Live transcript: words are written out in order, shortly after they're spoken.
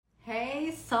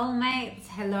soulmates.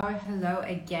 Hello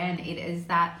again. It is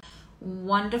that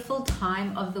wonderful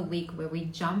time of the week where we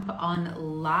jump on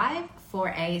live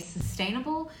for a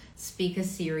sustainable speaker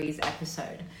series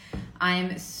episode.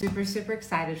 I'm super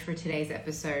excited for today's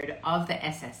episode of the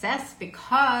SSS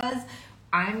because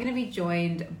I'm going to be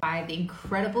joined by the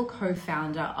incredible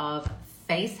co-founder of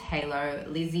Face Halo,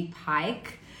 Lizzie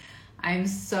Pike. I'm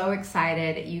so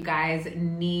excited. You guys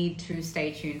need to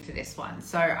stay tuned for this one.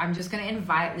 So I'm just going to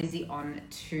invite Lizzie on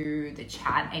to the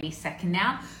chat any second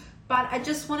now. But I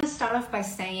just want to start off by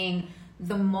saying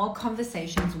the more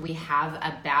conversations we have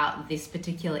about this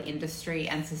particular industry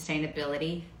and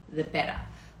sustainability, the better.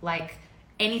 Like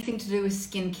anything to do with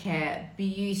skincare,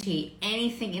 beauty,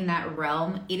 anything in that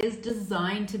realm, it is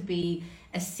designed to be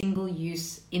a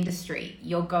single-use industry.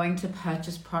 You're going to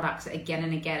purchase products again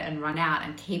and again and run out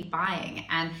and keep buying.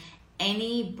 And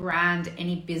any brand,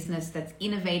 any business that's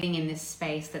innovating in this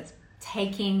space, that's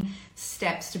taking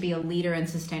steps to be a leader in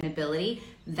sustainability,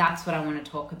 that's what I want to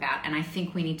talk about. And I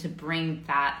think we need to bring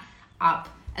that up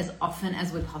as often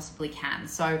as we possibly can.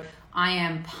 So I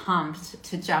am pumped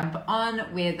to jump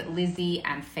on with Lizzie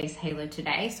and Face Halo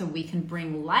today so we can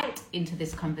bring light into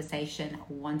this conversation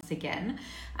once again.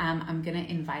 I'm going to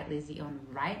invite Lizzie on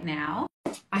right now.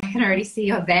 I can already see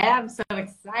you're there. I'm so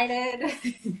excited.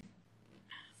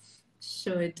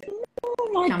 Should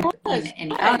jump in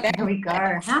any... Oh, there we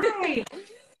go. Hi.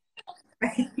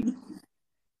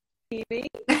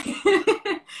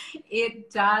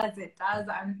 It does.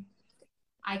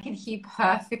 I can hear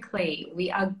perfectly.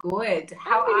 We are good.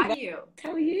 How are you?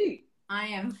 How are you? I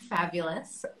am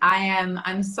fabulous.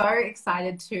 I'm so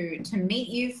excited to meet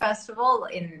you first of all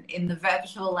in the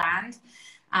virtual land,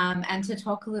 and to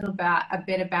talk a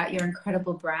bit about your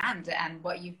incredible brand and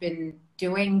what you've been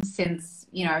doing since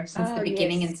the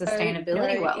beginning in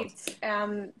sustainability world. It's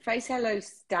Face Halo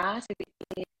started.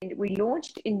 We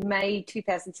launched in May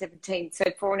 2017, so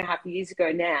 4.5 years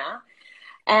ago now.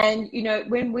 And,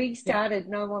 when we started,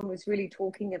 no one was really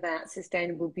talking about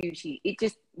sustainable beauty. It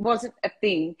just wasn't a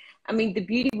thing. I mean, the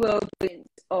beauty world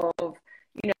of,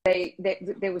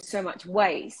 there was so much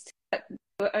waste, but there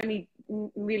were only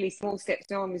really small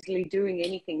steps. No one was really doing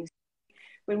anything.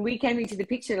 When we came into the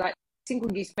picture, like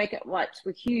single-use makeup wipes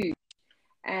were huge.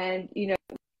 And, we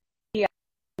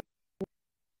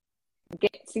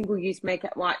get single-use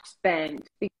makeup wipes banned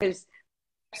because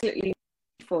absolutely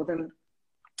need for them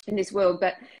in this world.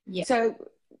 But so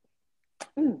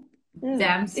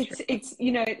it's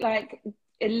like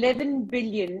 11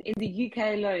 billion in the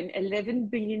UK alone. 11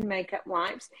 billion makeup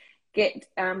wipes get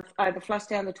either flushed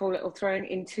down the toilet or thrown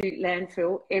into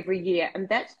landfill every year, and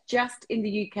that's just in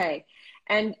the UK.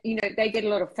 And they get a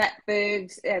lot of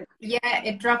fatbergs.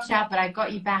 It dropped out, but I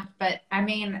got you back. But I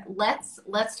mean, let's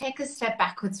take a step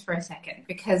backwards for a second,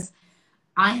 because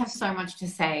I have so much to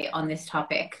say on this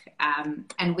topic,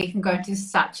 and we can go into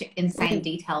such insane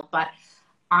detail, but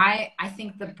I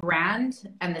think the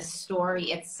brand and the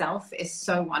story itself is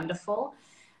so wonderful.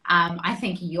 I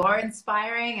think you're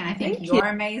inspiring, and I think you're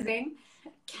amazing.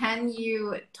 Can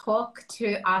you talk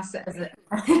to us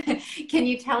can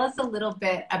you tell us a little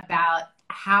bit about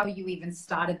how you even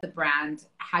started the brand,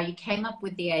 how you came up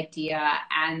with the idea,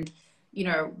 and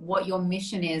what your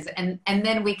mission is, and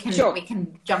then we can jump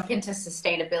into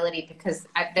sustainability, because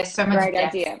there's so much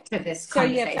depth to this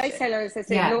conversation. So Face Halo, as I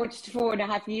said, launched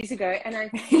 4.5 years ago, and I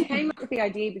came up with the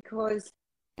idea because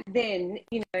then,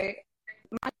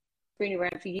 my been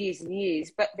around for years and years,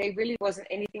 but there really wasn't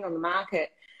anything on the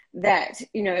market that,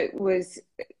 was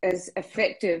as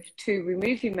effective to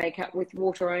remove your makeup with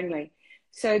water only.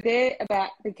 So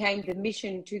thereabout became the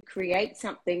mission to create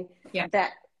something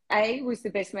that A, was the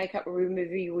best makeup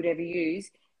remover you would ever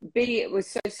use. B, it was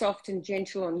so soft and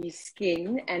gentle on your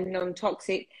skin and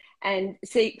non-toxic. And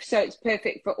C, so it's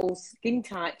perfect for all skin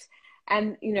types.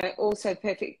 And, also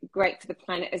great for the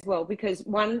planet as well, because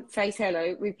one Face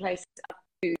Halo replaces up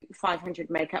to 500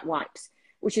 makeup wipes,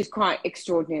 which is quite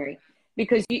extraordinary.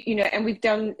 Because, and we've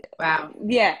done... Wow.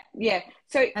 Yeah.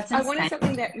 So I wanted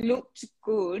something that looked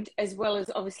good, as well as,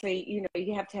 obviously,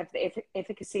 you have to have the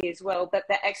efficacy as well, but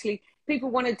that actually people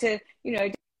wanted to,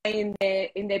 stay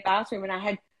in their bathroom.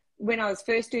 And when I was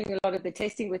first doing a lot of the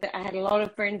testing with it, I had a lot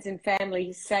of friends and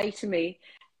family say to me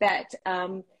that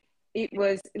it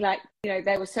was like,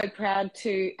 they were so proud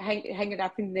to hang it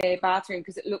up in their bathroom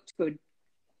because it looked good.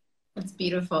 It's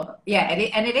beautiful. Yeah,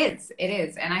 it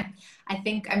is. And I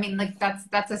think, like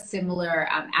that's a similar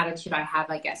attitude I have,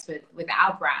 I guess, with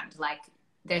our brand. Like,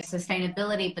 there's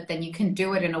sustainability, but then you can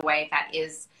do it in a way that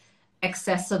is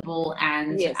accessible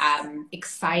and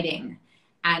exciting,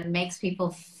 and makes people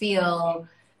feel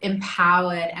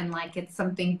empowered and like it's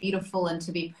something beautiful and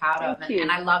to be proud of. Thank And you.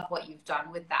 I love what you've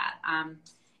done with that.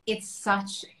 It's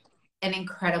such an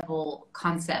incredible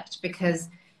concept because,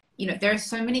 you know, there are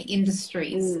so many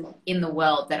industries in the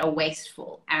world that are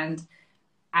wasteful. And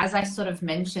as I sort of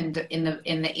mentioned in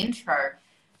the intro,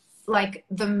 like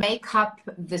the makeup,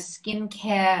 the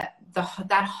skincare,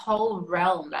 that whole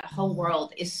realm, that whole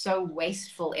world is so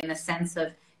wasteful in the sense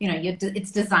of, you know,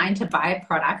 it's designed to buy a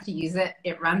product, use it,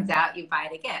 it runs out, you buy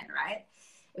it again, right?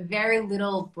 Very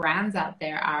little brands out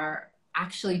there are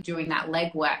actually doing that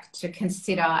legwork to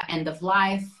consider end of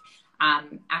life,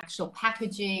 actual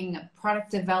packaging,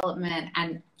 product development,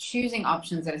 and choosing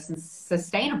options that are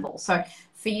sustainable. So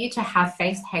for you to have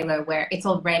Face Halo where it's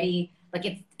already like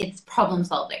it's problem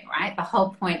solving, right? The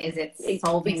whole point is it's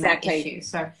solving Exactly. that issue.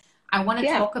 So I want to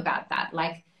talk about that,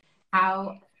 like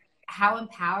how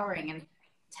empowering, and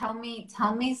tell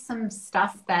me some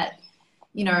stuff that,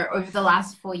 you know, over the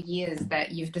last 4 years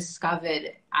that you've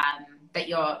discovered, that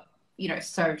you're, you know,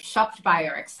 so shocked by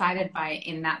or excited by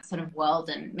in that sort of world,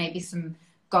 and maybe some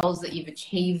goals that you've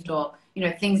achieved, or, you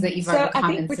know, things that you've overcome I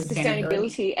think in with sustainability.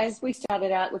 sustainability, as we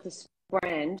started out with this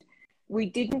brand, we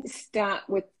didn't start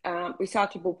with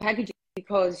recyclable packaging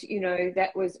because, you know,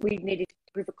 that was, we needed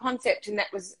to prove a concept, and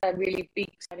that was a really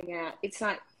big starting out. It's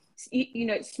like, you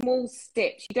know, small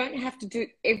steps. You don't have to do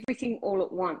everything all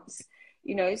at once,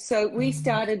 you know. So we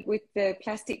started with the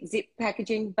plastic zip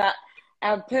packaging, but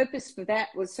our purpose for that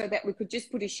was so that we could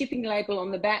just put a shipping label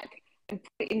on the back and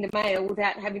put it in the mail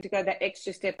without having to go that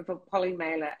extra step of a poly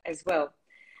mailer as well.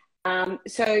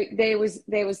 So there was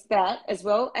that as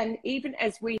well, and even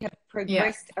as we have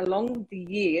progressed along the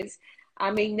years,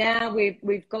 I mean, now we've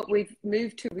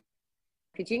moved to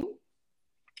packaging,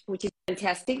 which is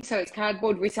fantastic. So it's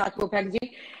cardboard recyclable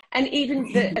packaging, and even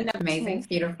Amazing,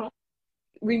 beautiful.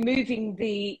 Removing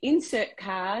the insert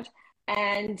card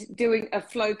and doing a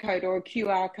flow code or a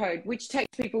QR code, which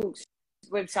takes people to the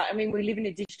website. I mean, we live in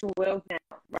a digital world now,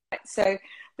 right? So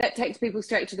that takes people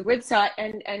straight to the website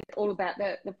and all about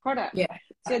the product. Yeah.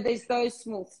 So there's those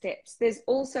small steps. There's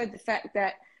also the fact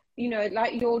that, you know,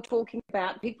 like you're talking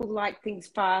about, people like things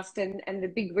fast, and the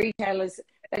big retailers,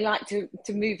 they like to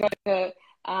move over,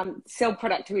 sell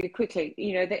product really quickly,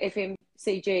 you know, the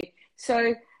FMCG.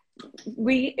 So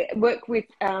we work with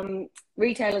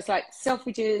retailers like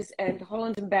Selfridges and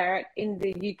Holland and Barrett in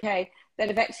the UK that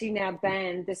have actually now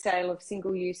banned the sale of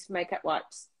single-use makeup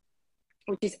wipes,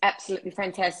 which is absolutely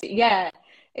fantastic. Yeah,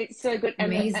 it's so good.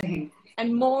 Amazing.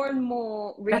 And more and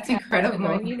more retailers. That's incredible.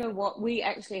 Going, you know what, we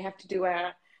actually have to do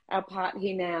our part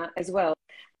here now as well.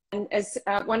 And as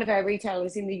one of our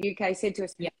retailers in the UK said to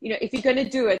us, you know, if you're going to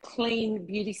do a clean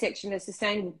beauty section, a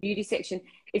sustainable beauty section,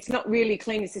 it's not really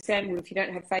clean and sustainable if you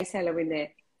don't have Face Halo in there.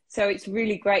 So it's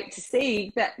really great to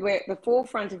see that we're at the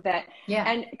forefront of that. Yeah.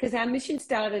 And because our mission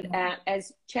started out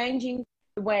as changing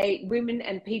the way women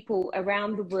and people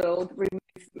around the world remove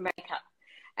makeup.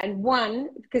 And one,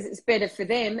 because it's better for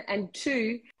them, and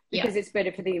two, because it's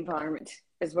better for the environment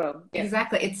as well. Yeah.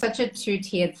 Exactly. It's such a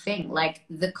two-tiered thing. Like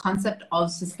the concept of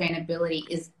sustainability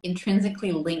is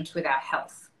intrinsically linked with our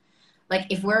health. Like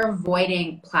if we're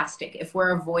avoiding plastic, if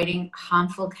we're avoiding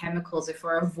harmful chemicals, if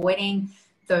we're avoiding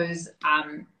those,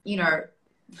 you know,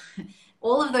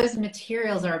 all of those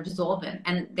materials are absorbent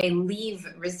and they leave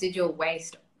residual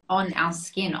waste on our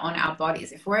skin, on our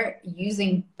bodies. If we're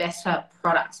using better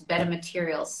products, better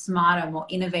materials, smarter, more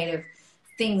innovative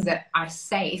things that are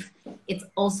safe, it's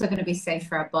also going to be safe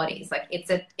for our bodies. Like it's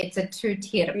a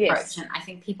two-tiered approach, and I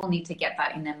think people need to get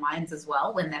that in their minds as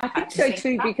well when they're practicing. I think so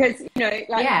too, because, you know,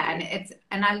 like,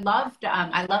 and I loved.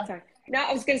 Sorry. No,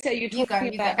 I was going to say, you're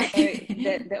talking about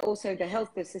the also the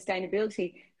health, the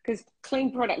sustainability, because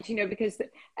clean products, you know, because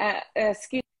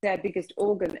skin is our biggest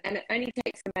organ, and it only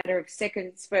takes a matter of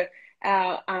seconds for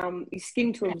our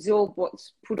skin to absorb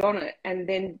what's put on it and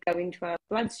then go into our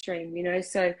bloodstream, you know.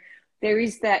 So there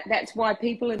is that. That's why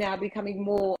people are now becoming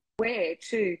more aware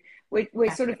too.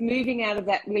 We're sort of moving out of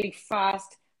that really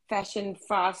fast fashion,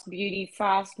 fast beauty,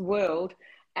 fast world,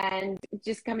 and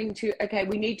just coming to, okay,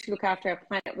 we need to look after our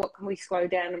planet. What can we slow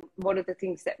down, and what are the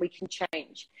things that we can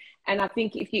change? And I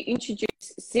think if you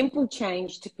introduce simple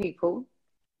change to people,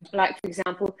 like for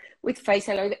example with Face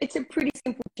Halo, it's a pretty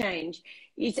simple change.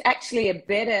 It's actually a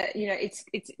better, you know, it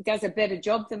does a better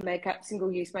job than makeup,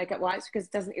 single-use makeup wipes, because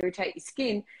it doesn't irritate your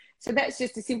skin. So that's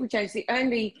just a simple change. The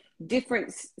only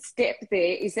difference step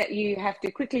there is that you have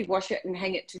to quickly wash it and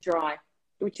hang it to dry,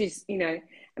 which is, you know,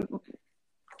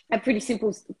 a pretty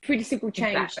simple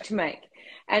change to make.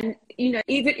 And, you know,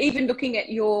 even looking at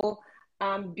your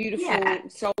beautiful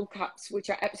SoL cups, which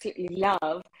I absolutely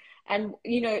love, And,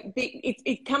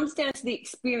 it comes down to the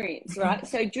experience, right?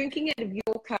 So drinking out of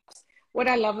your cups, what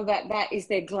I love about that is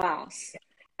their glass.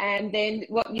 And then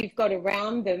what you've got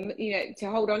around them, to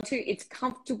hold on to, it's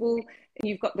comfortable. And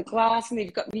you've got the glass and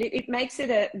you've got the lid. It makes it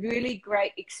a really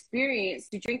great experience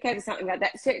to drink out of something like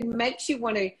that. So it makes you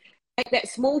want to make that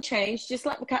small change, just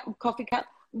like the coffee cup,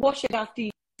 wash it after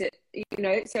you use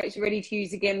it, so it's ready to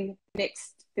use again the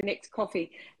next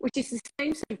coffee, which is the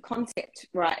same sort of concept,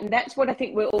 right? And that's what I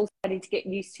think we're all starting to get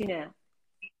used to now.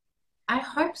 I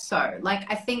hope so. Like,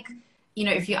 I think,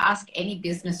 if you ask any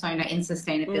business owner in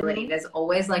sustainability, there's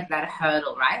always like that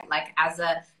hurdle, right? Like, as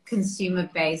a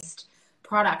consumer-based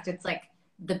product, it's like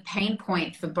the pain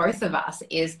point for both of us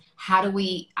is how do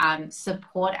we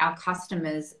support our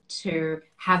customers to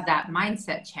have that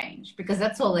mindset change? Because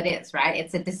that's all it is, right?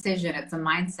 It's a decision, it's a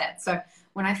mindset. So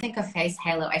when I think of face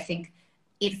halo, I think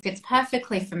it fits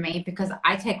perfectly for me because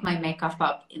I take my makeup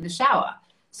up in the shower.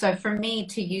 So for me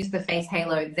to use the face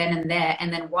halo then and there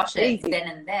and then wash it then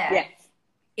and there,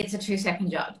 it's a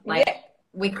 2-second job. Like,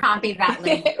 we can't be that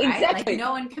lazy, right? Exactly. Like,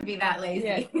 no one can be that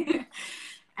lazy. Yeah.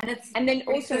 And then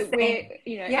also we're,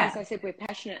 as I said, we're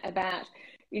passionate about,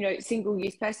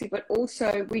 single-use plastic, but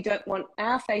also we don't want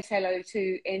our face halo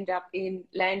to end up in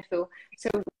landfill. So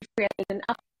we've created an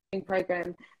upgrading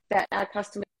program that our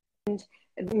customers send,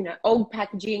 old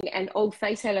packaging and old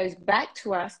face halos back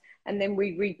to us, and then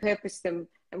we repurpose them.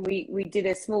 And we did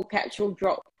a small catch-all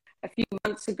drop a few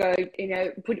months ago,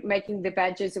 making the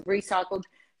badges of recycled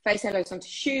face halos onto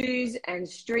shoes and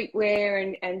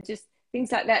streetwear and just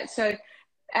things like that. So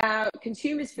our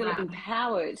consumers feel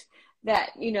empowered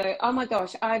that, oh my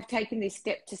gosh, I've taken this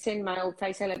step to send my old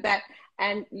face halo back,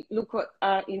 and look what,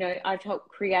 I've helped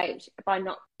create by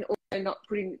not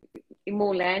putting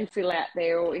more landfill out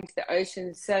there or into the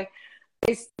oceans. So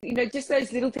there's, just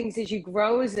those little things. As you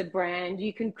grow as a brand,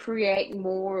 you can create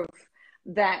more of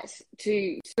that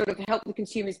to sort of help the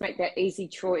consumers make that easy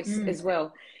choice as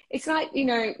well. It's like,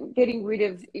 getting rid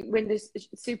of, when the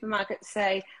supermarkets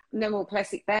say no more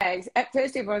plastic bags, at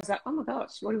first everyone's like, oh my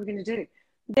gosh, what are we going to do?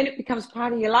 Then it becomes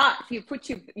part of your life. You put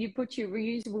your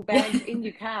reusable bags in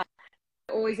your car,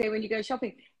 always there when you go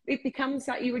shopping. It becomes,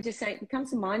 like you were just saying, it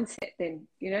becomes a mindset then,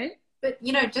 But,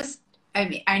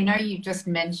 I know you just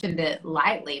mentioned it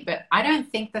lightly, but I don't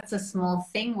think that's a small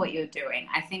thing what you're doing.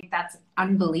 I think that's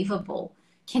unbelievable.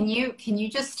 Can you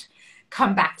just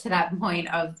come back to that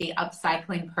point of the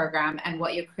upcycling program and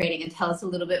what you're creating and tell us a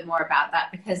little bit more about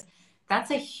that? Because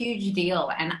that's a huge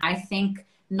deal. And I think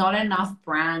not enough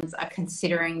brands are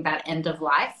considering that end of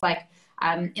life. Like,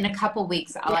 in a couple of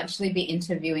weeks, I'll actually be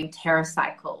interviewing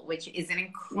TerraCycle, which is an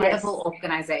incredible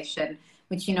organization,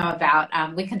 which you know about.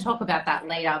 We can talk about that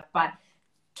later, but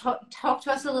talk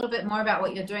to us a little bit more about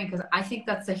what you're doing, because I think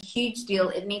that's a huge deal.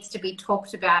 It needs to be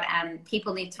talked about, and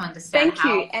people need to understand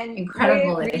how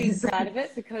incredible it is. We're really proud of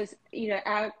it because,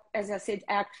 as I said,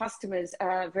 our customers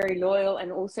are very loyal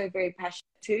and also very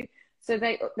passionate too. So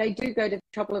they do go to the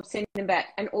trouble of sending them back,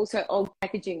 and also old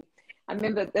packaging. I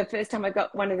remember the first time I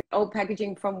got one of the old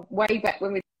packaging from way back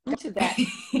when we got to that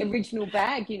original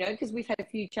bag, because we've had a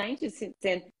few changes since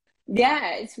then.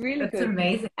 Yeah, it's really good. That's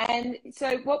amazing. And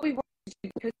so what we wanted to do,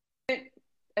 because we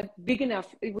weren't big enough,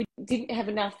 we didn't have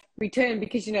enough return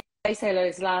because, face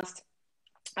halos last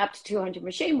up to 200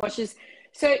 machine washes.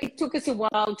 So it took us a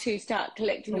while to start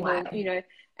collecting them all,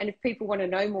 and if people want to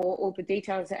know more, all the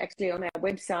details are actually on our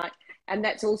website. And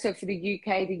that's also for the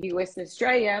UK, the US and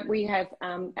Australia. We have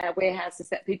our warehouses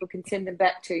that people can send them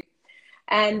back to.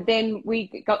 And then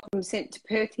we got them sent to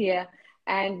Perth here,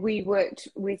 and we worked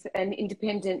with an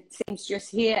independent seamstress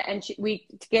here, and we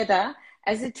together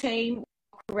as a team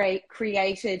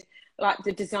created like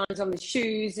the designs on the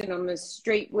shoes and on the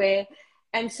streetwear.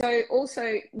 And so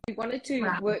also we wanted to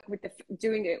work with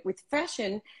doing it with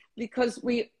fashion, because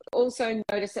we also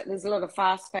noticed that there's a lot of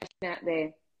fast fashion out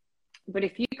there. But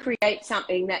if you create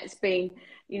something that's been,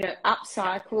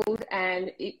 upcycled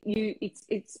and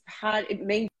it's hard, it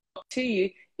means a lot to you,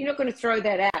 you're not going to throw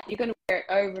that out. You're going to wear it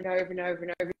over and over and over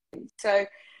and over again. So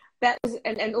that was,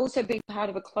 and also being part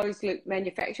of a closed loop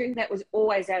manufacturing, that was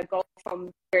always our goal from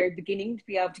the very beginning, to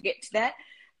be able to get to that.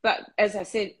 But as I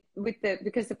said,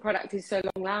 because the product is so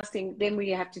long lasting, then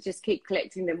we have to just keep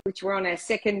collecting them, which we're on our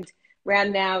second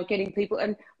round now of getting people.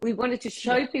 And we wanted to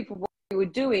show people what we were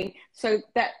doing, so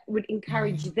that would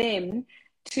encourage them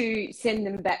to send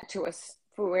them back to us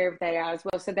for wherever they are as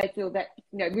well. So they feel that,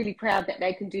 really proud that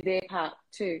they can do their part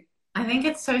too. I think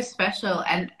it's so special,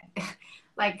 and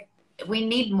like, we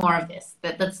need more of this.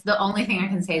 That's the only thing I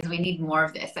can say, is we need more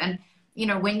of this. And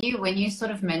when you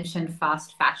sort of mentioned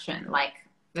fast fashion, like,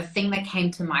 the thing that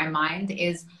came to my mind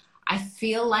is I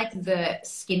feel like the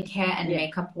skincare and Yeah.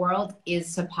 makeup world is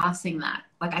surpassing that.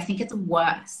 Like, I think it's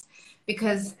worse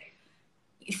because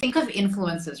think of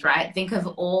influencers, right? Think of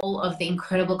all of the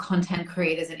incredible content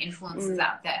creators and influencers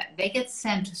out there. They get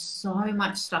sent so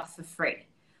much stuff for free.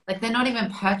 Like, they're not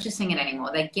even purchasing it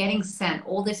anymore. They're getting sent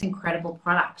all this incredible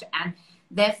product. And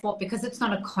therefore, because it's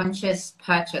not a conscious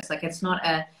purchase, like it's not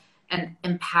an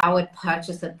empowered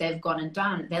purchase that they've gone and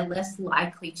done, they're less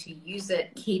likely to use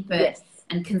it, keep it, Yes.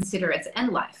 and consider its end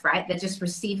life, right? They're just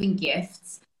receiving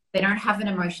gifts. They don't have an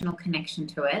emotional connection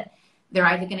to it. They're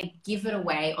either going to give it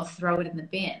away or throw it in the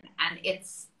bin, and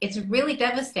it's really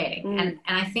devastating. And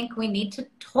I think we need to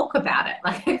talk about it.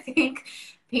 Like, I think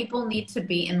people need to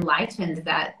be enlightened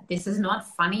that this is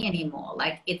not funny anymore.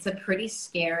 Like, it's a pretty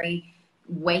scary,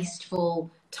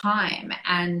 wasteful time,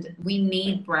 and we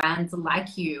need brands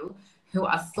like you who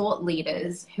are thought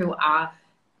leaders, who are,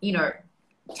 you know,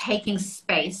 taking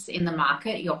space in the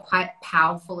market. You're quite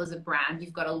powerful as a brand.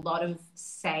 You've got a lot of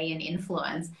say and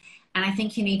influence. And I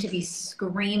think you need to be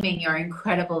screaming your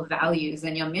incredible values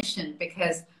and your mission,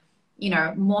 because, you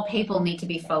know, more people need to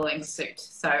be following suit.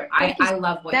 So I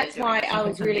love what you're doing. That's why I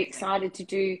was really excited to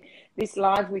do this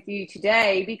live with you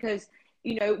today, because,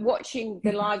 you know, watching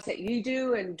the lives that you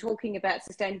do and talking about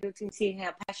sustainability and seeing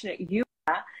how passionate you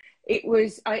are, it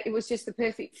was just the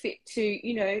perfect fit to,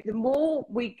 you know, the more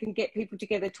we can get people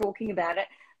together talking about it,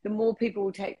 the more people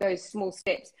will take those small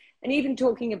steps. And even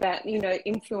talking about, you know,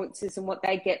 influencers and what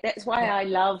they get. That's why I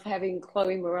love having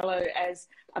Chloe Morello as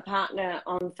a partner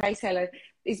on Face Halo,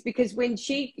 is because when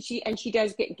she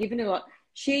does get given a lot,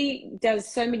 she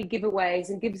does so many giveaways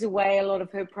and gives away a lot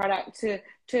of her product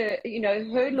to you know,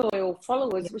 her loyal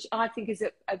followers, which I think is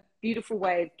a beautiful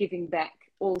way of giving back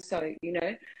also, you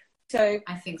know. So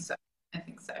I think so.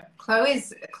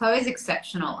 Chloe's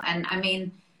exceptional. And I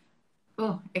mean,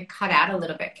 oh, it cut out a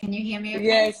little bit. Can you hear me okay?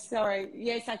 Yes, sorry.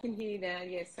 Yes, I can hear you now.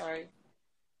 Yes, sorry.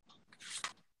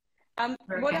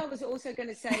 What I was also going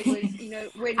to say was, you know,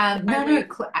 when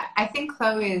I think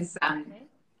Chloe is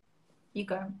you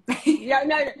go. Yeah,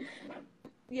 no.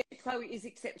 Yeah, Chloe is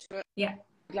exceptional. Yeah.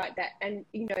 Like that. And,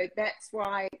 you know, that's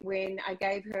why when I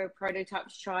gave her a prototype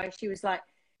to try, she was like,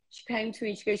 she came to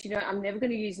me and she goes, you know, I'm never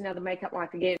going to use another makeup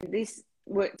wipe again. This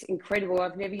works incredible.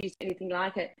 I've never used anything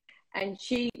like it. And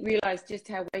she realized just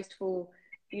how wasteful,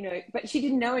 you know, but she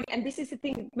didn't know it. And this is the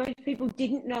thing, most people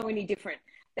didn't know any different.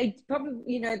 They probably,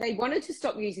 you know, they wanted to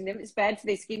stop using them. It's bad for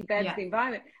their skin, bad for the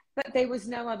environment, but there was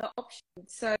no other option.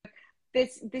 So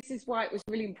this is why it was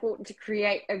really important to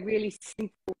create a really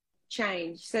simple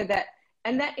change, so that,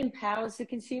 and that empowers the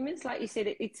consumers. Like you said,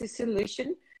 it's a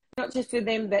solution, not just for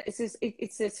them, but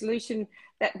it's a solution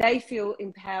that they feel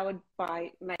empowered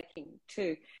by making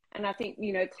too. And I think,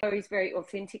 you know, Chloe's very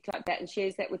authentic like that and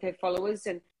shares that with her followers.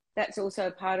 And that's also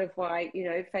a part of why, you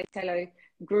know, Face Halo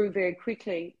grew very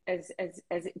quickly as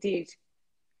it did.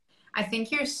 I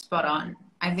think you're spot on.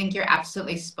 I think you're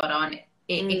absolutely spot on.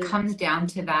 It comes down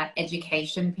to that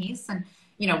education piece. And,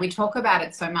 you know, we talk about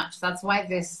it so much. That's why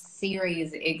this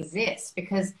series exists,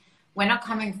 because we're not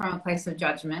coming from a place of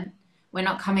judgment. We're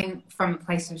not coming from a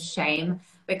place of shame.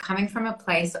 We're coming from a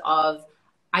place of,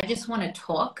 I just want to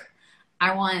talk.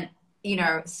 I want, you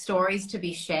know, stories to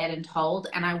be shared and told.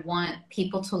 And I want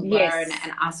people to learn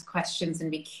and ask questions and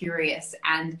be curious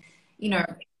and, you know,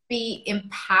 be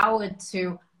empowered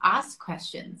to ask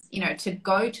questions, you know, to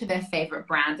go to their favorite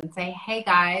brand and say, hey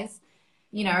guys,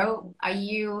 you know, are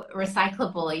you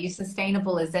recyclable? Are you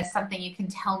sustainable? Is there something you can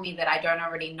tell me that I don't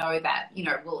already know that, you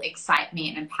know, will excite me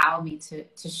and empower me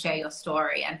to share your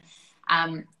story? And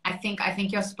I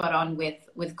think you're spot on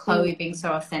with Chloe being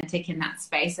so authentic in that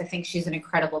space. I think she's an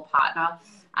incredible partner.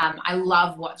 I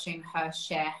love watching her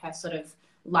share her sort of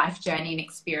life journey and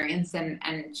experience,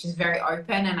 and she's very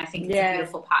open, and I think it's a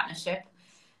beautiful partnership.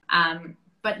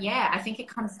 But yeah, I think it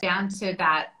comes down to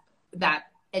that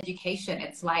education.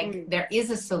 It's like there is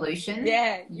a solution.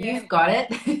 You've got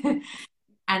it.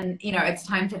 And, you know, it's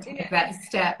time to take that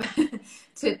step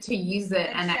to use it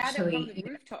and actually on the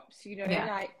rooftops, you know,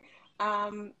 like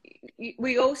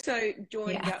we also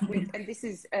joined up with, and this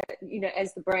is, you know,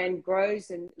 as the brand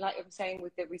grows, and like I'm saying,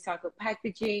 with the recycled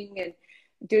packaging and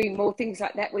doing more things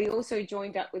like that, we also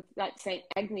joined up with like St.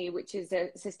 Agni, which is a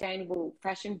sustainable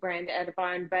fashion brand out of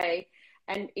Byron Bay.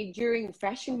 And during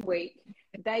Fashion Week,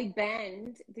 they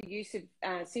banned the use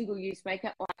of single-use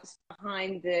makeup wipes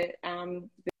behind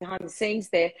the scenes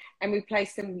there, and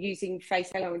replaced them using Face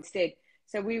Halo instead.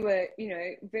 So we were, you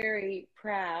know, very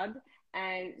proud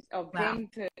and of them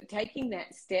for taking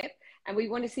that step. And we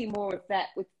want to see more of that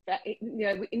with that, you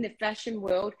know, in the fashion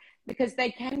world, because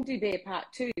they can do their part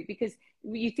too. Because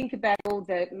you think about all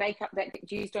the makeup that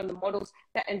gets used on the models,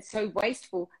 that and so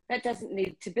wasteful, that doesn't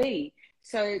need to be.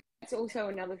 So that's also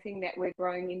another thing that we're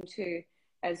growing into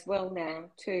as well now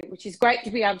too, which is great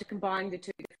to be able to combine the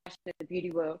two, the fashion and the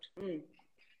beauty world.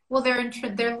 Well,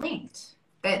 they're linked.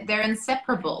 They're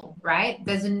inseparable, right?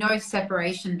 There's no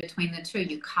separation between the two.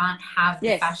 You can't have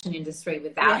the fashion industry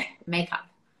without makeup.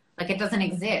 Like, it doesn't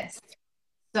exist.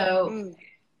 So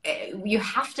you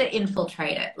have to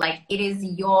infiltrate it. Like, it is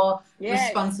your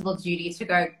responsible duty to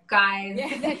go, guys,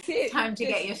 that's it. It's time to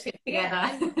get your shit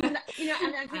together. And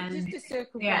I think just to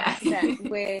circle back to that,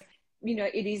 where,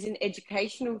 it is an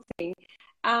educational thing.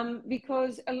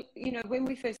 Because, when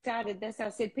we first started, as I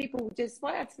said, people just,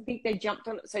 I think they jumped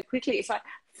on it so quickly. It's like,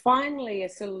 finally a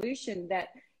solution that,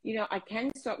 I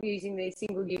can stop using these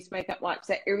single-use makeup wipes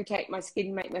that irritate my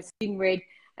skin, make my skin red,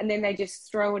 and then they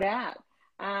just throw it out.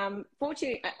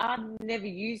 Fortunately, I've never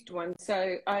used one,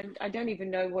 so I don't even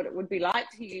know what it would be like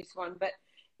to use one, but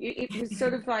it was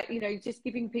sort of like, just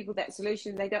giving people that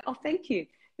solution. They go, oh, thank you.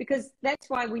 Because that's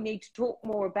why we need to talk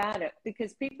more about it,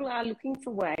 because people are looking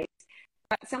for ways.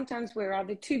 But sometimes we're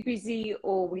either too busy,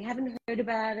 or we haven't heard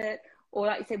about it, or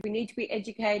like you said, we need to be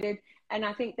educated. And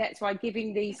I think that's why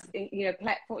giving these,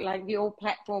 platform like your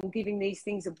platform, giving these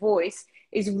things a voice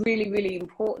is really, really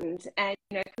important. And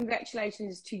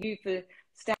congratulations to you for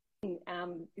starting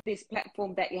this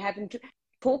platform that you have, and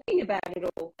talking about it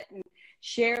all, and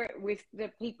share it with the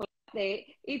people out there.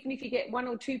 Even if you get one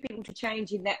or two people to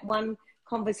change in that one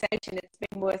conversation, it's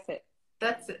been worth it.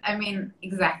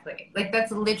 Exactly. Like,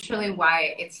 that's literally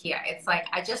why it's here. It's like,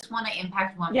 I just want to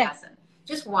impact one person.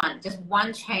 Just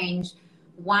one change,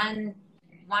 one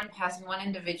person, one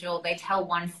individual. They tell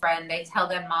one friend, they tell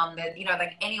their mom, that,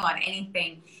 like, anyone,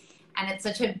 anything. And it's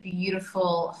such a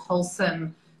beautiful,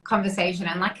 wholesome conversation.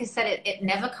 And like I said, it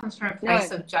never comes from a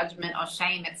place of judgment or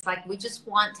shame. It's like, we just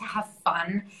want to have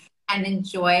fun and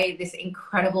enjoy this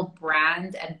incredible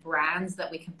brand and brands that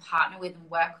we can partner with and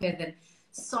work with, and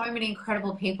so many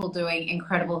incredible people doing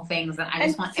incredible things, and I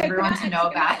just want everyone to know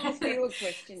about it. Your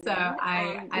question, so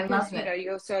I love it.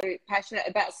 You're so passionate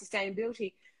about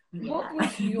sustainability. What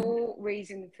was your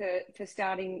reason for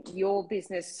starting your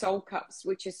business, SoL Cups,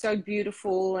 which is so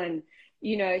beautiful and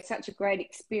such a great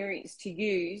experience to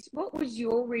use? What was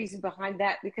your reason behind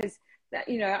that? Because that,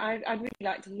 I'd really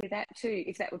like to hear that too,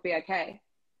 if that would be okay.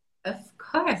 Of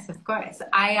course.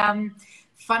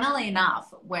 Funnily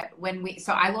enough,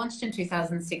 so I launched in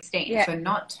 2016, so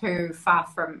not too far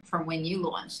from when you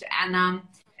launched, and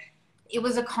it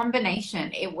was a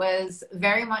combination. It was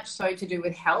very much so to do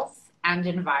with health and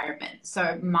environment.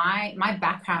 So my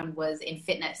background was in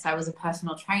fitness. I was a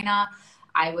personal trainer.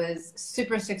 I was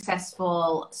super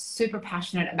successful, super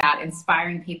passionate about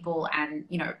inspiring people and,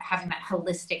 having that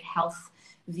holistic health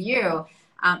view.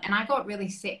 And I got really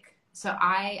sick. So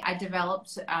I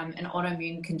developed an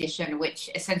autoimmune condition, which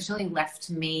essentially left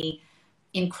me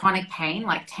in chronic pain,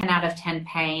 like 10 out of 10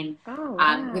 pain,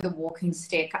 with a walking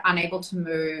stick, unable to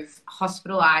move,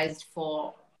 hospitalized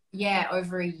for,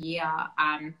 over a year.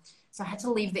 So I had to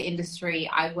leave the industry.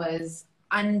 I was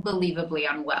unbelievably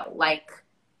unwell. Like,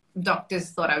 doctors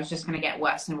thought I was just going to get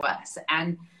worse and worse.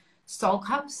 And SoL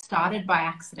Cup started by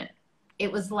accident.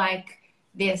 It was like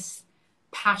this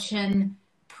passion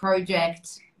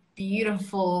project,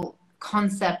 beautiful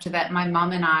concept that my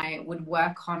mum and I would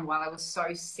work on while I was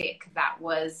so sick, that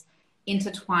was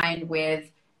intertwined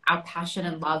with our passion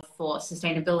and love for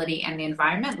sustainability and the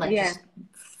environment, just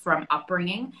from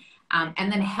upbringing.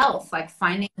 And then health, like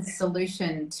finding a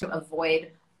solution to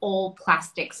avoid all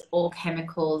plastics, all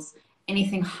chemicals,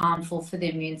 anything harmful for the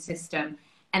immune system.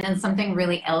 And then something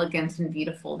really elegant and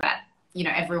beautiful that,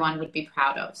 everyone would be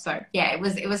proud of. So it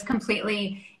was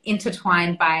completely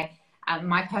intertwined by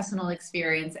my personal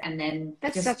experience, and then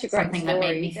that's just such a great something story. that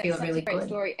made me That's feel such really a great good.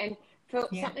 Story. And for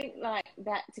something like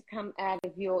that to come out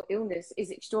of your illness is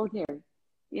extraordinary.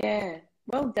 Yeah,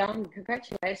 well done.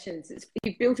 Congratulations.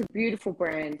 You've built a beautiful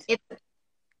brand.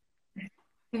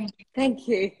 Thank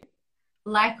you.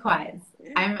 Likewise.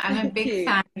 I'm a big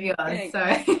fan of yours. Thanks. So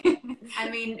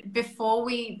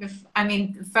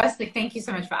firstly, thank you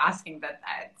so much for asking that.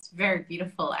 It's very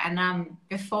beautiful. And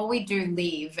before we do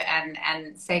leave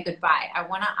and say goodbye, I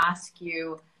want to ask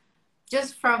you,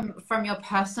 just from your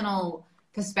personal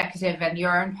perspective and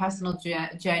your own personal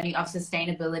journey of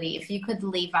sustainability, if you could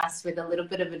leave us with a little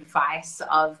bit of advice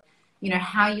of,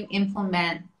 how you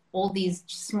implement all these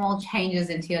small changes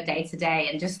into your day-to-day,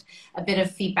 and just a bit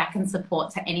of feedback and support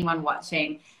to anyone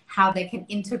watching, how they can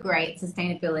integrate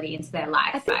sustainability into their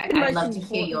life. I'd love to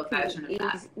hear your version of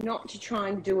that. Not to try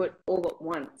and do it all at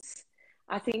once.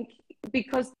 I think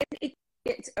because it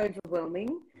gets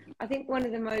overwhelming. I think one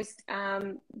of the most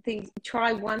things,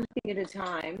 try one thing at a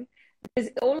time, because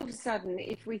all of a sudden,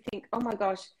 if we think, oh my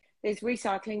gosh, there's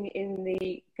recycling in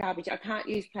the garbage, I can't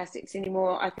use plastics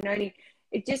anymore, I can only,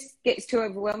 it just gets too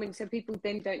overwhelming, so people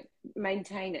then don't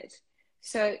maintain it.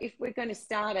 So if we're going to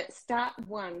start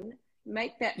one,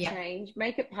 make that change,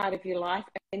 make it part of your life,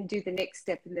 and then do the next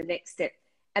step and the next step.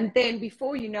 And then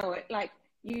before you know it, like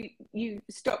you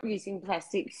stop using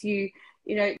plastics, you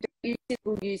know, don't use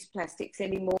single-use plastics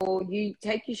anymore, you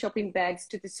take your shopping bags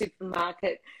to the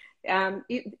supermarket,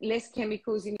 less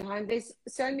chemicals in your home. There's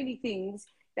so many things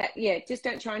that, just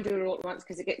don't try and do it all at once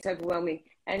because it gets overwhelming.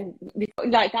 And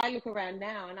like I look around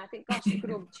now and I think, gosh, look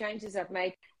at all the changes I've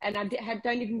made, and I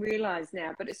don't even realize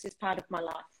now, but it's just part of my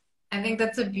life. I think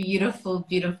that's a beautiful,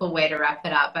 beautiful way to wrap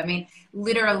it up. I mean,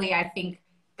 literally, I think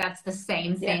that's the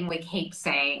same thing we keep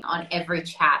saying on every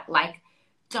chat. Like,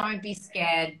 don't be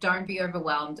scared. Don't be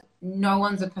overwhelmed. No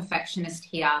one's a perfectionist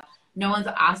here. No one's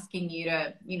asking you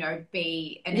to, you know,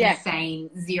 be an insane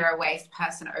zero waste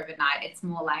person overnight. It's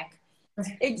more like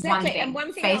exactly. And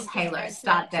one thing, face halo,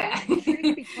 start there.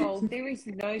 Truth be told, there is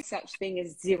no such thing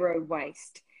as zero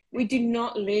waste. We do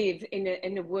not live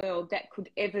in a world that could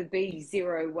ever be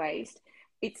zero waste.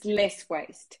 It's less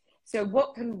waste. So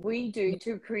what can we do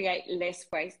to create less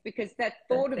waste? Because that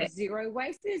thought of zero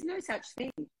waste, there's no such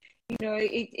thing. You know,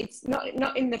 it's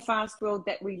not in the fast world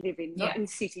that we live in, not in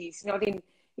cities, not in,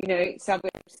 you know,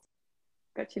 suburbs.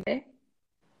 Got you there?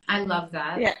 I love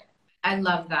that. Yeah. I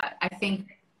love that. I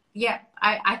think,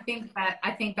 I think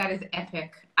that is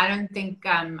epic. I don't think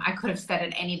I could have said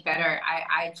it any better.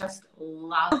 I just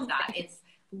love that. It's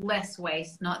less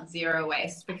waste, not zero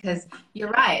waste, because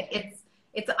you're right.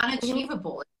 It's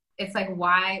unachievable. It's like,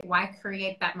 why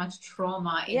create that much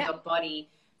trauma in your body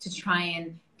to try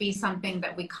and be something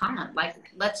that we can't? Like,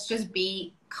 let's just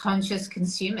be conscious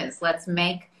consumers. Let's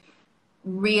make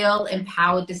real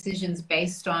empowered decisions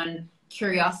based on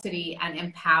curiosity and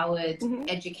empowered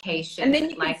education. And then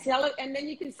you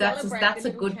can celebrate. That's a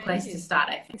good place to start,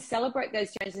 I think. Celebrate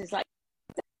those changes. Like,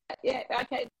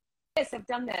 okay, yes, I've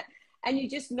done that. And you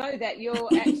just know that you're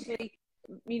actually,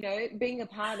 you know, being a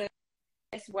part of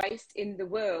less waste in the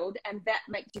world, and that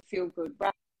makes you feel good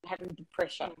rather than having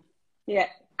depression. Yeah,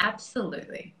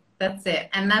 absolutely. That's it.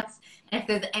 And that's, if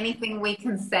there's anything we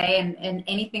can say and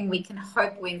anything we can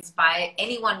hope we inspire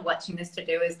anyone watching this to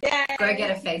do, is go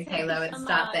get a face halo and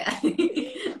start there.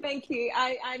 Thank you.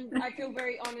 I feel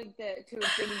very honoured to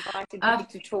have been invited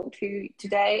to talk to you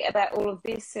today about all of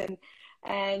this,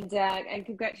 and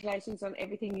congratulations on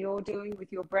everything you're doing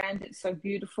with your brand. It's so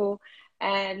beautiful,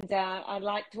 and I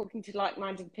like talking to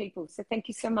like-minded people, so thank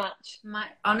you so much.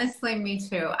 Honestly, me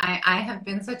too. I have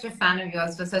been such a fan of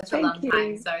yours for such a long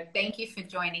time, so thank you for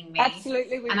joining me.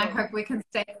 Absolutely. I hope we can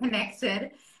stay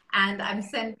connected, and I'm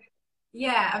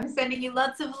sending you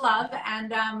lots of love,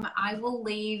 and I will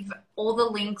leave all the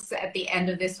links at the end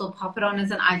of this. We'll pop it on as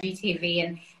an IGTV,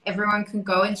 and everyone can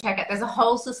go and check it. There's a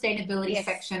whole sustainability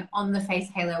section on the Face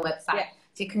Halo website,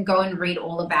 so you can go and read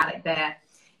all about it there.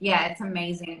 Yeah, it's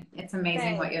amazing. It's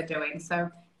amazing what you're doing.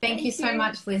 So thank you so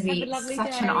much, Lizzie.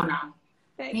 Such an honor.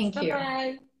 Thank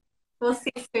you. We'll see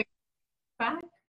you soon. Bye.